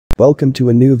Welcome to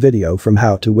a new video from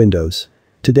How to Windows.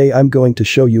 Today I'm going to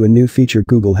show you a new feature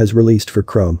Google has released for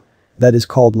Chrome. That is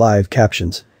called Live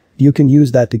Captions. You can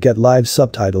use that to get live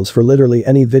subtitles for literally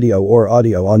any video or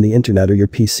audio on the internet or your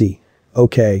PC.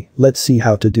 Okay, let's see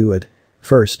how to do it.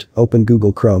 First, open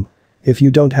Google Chrome. If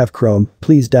you don't have Chrome,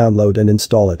 please download and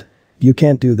install it. You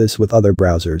can't do this with other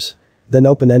browsers. Then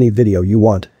open any video you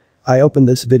want. I opened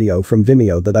this video from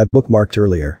Vimeo that I bookmarked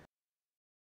earlier.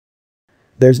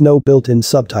 There's no built-in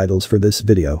subtitles for this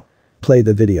video. Play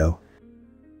the video.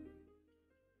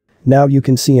 Now you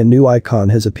can see a new icon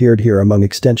has appeared here among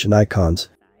extension icons.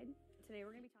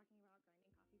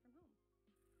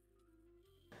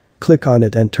 Click on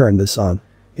it and turn this on.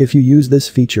 If you use this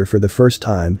feature for the first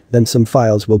time, then some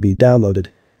files will be downloaded.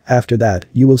 After that,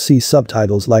 you will see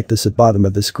subtitles like this at bottom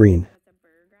of the screen.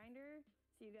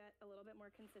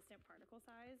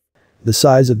 The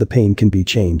size of the pane can be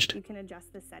changed. You can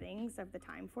adjust the settings of the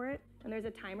time for it, and there's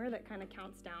a timer that kind of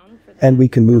counts down for and we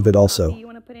can move it also. You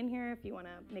want to put in here if you want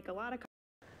to make a lot of.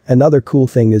 Another cool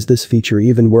thing is this feature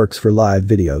even works for live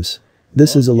videos.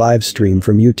 This is a live stream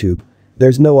from YouTube.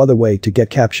 There's no other way to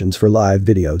get captions for live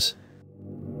videos.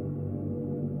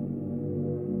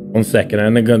 1 second,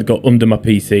 I'm going to go under my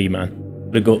PC, man.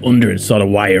 I'm going to go under and sort of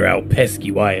wire out, pesky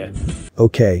wire.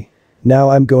 Okay. Now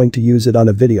I'm going to use it on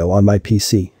a video on my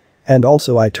PC. And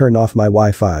also I turn off my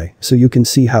Wi-Fi so you can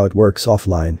see how it works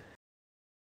offline.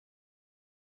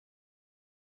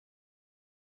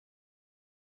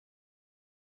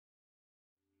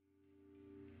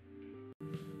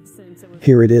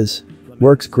 Here it is.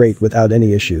 Works great without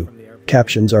any issue.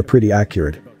 Captions are pretty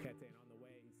accurate.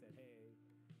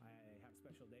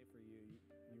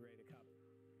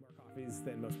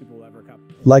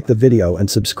 Like the video and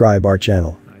subscribe our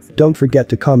channel. Don't forget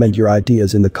to comment your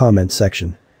ideas in the comment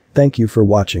section. Thank you for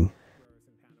watching.